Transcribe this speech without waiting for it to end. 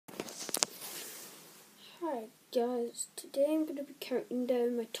Hi guys, today I'm going to be counting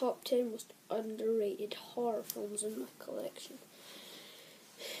down my top 10 most underrated horror films in my collection.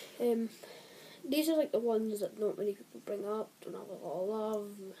 These are like the ones that not many people bring up, don't have a lot of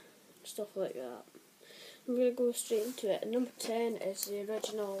love, stuff like that. I'm going to go straight into it. And number 10 is the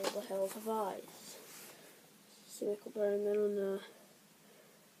original The Hills Have Eyes. See Michael Berryman on the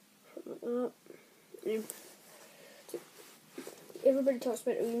front like that. Everybody talks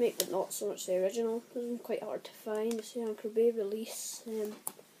about the remake, but not so much the original. It was quite hard to find. It's the Anchor Bay release. The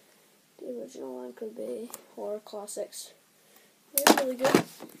original Anchor Bay horror classics. They're really good.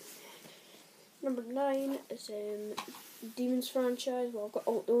 Number 9 is Demons franchise. Well, I've got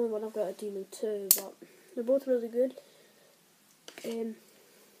the only one I've got a Demon 2, but they're both really good.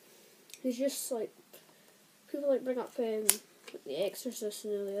 It's just like people like bring up The Exorcist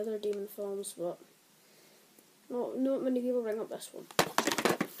and the other demon films, but not many people bring up this one.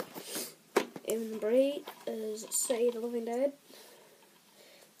 Number 8 is City of the Living Dead.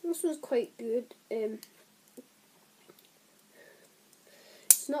 This one's quite good. It's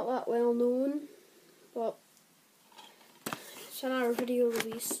not that well known, but it's an hour video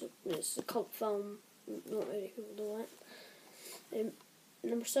release. It's a cult film. Not many people know it.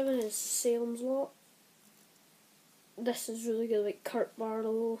 Number 7 is Salem's Lot. This is really good, like Kurt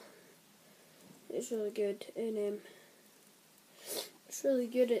Barlow. It's really good, and it's really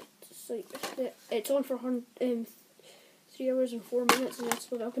good. It's on for 3 hours and 4 minutes, and it's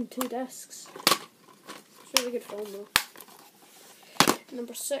split up in 2 discs. It's a really good film though.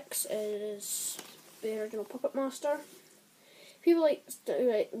 Number 6 is the original Puppet Master. People like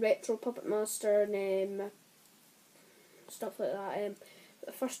retro Puppet Master and stuff like that.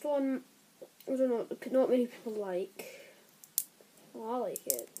 The first one, I don't know, not many people like. Well, I like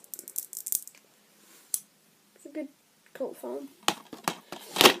it. It's a good cult film.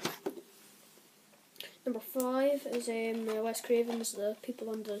 Number 5 is Wes Craven's The People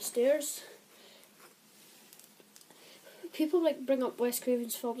Under the Stairs. People like bring up Wes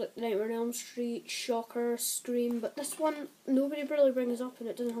Craven's films like Nightmare on Elm Street, Shocker, Scream, but this one nobody really brings up and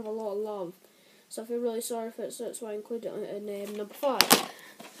it doesn't have a lot of love. So I feel really sorry for it, so that's why I included it in number 5.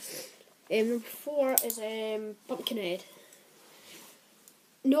 Number 4 is Pumpkinhead.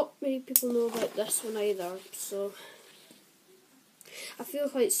 Not many people know about this one either, so I feel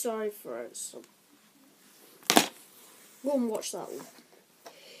quite sorry for it, so go and watch that one.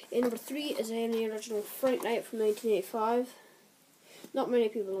 Number 3 is the original Fright Night from 1985. Not many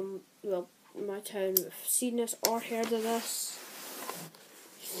people in my town have seen this or heard of this,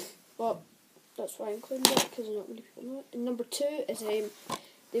 but that's why I included it, because not many people know it. And number 2 is The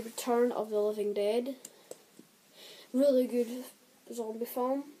Return of the Living Dead. Really good zombie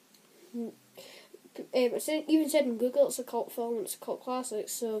film. It's even said in Google it's a cult film and it's a cult classic,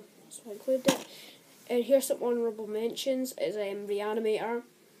 so that's why I included it. And here's some honourable mentions: is Reanimator,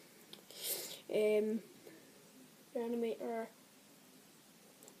 The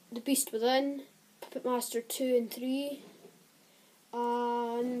Beast Within, Puppet Master 2 and 3,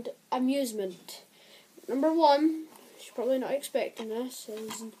 and Amusement. Number 1, you're probably not expecting this,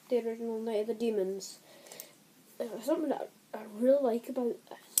 is the original Night of the Demons. Something that I really like about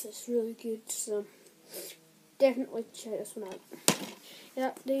this. It's really good, so definitely check this one out.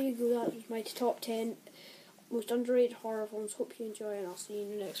 Yeah, there you go. That was my top 10 most underrated horror films. Hope you enjoy, and I'll see you in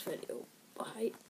the next video. Bye.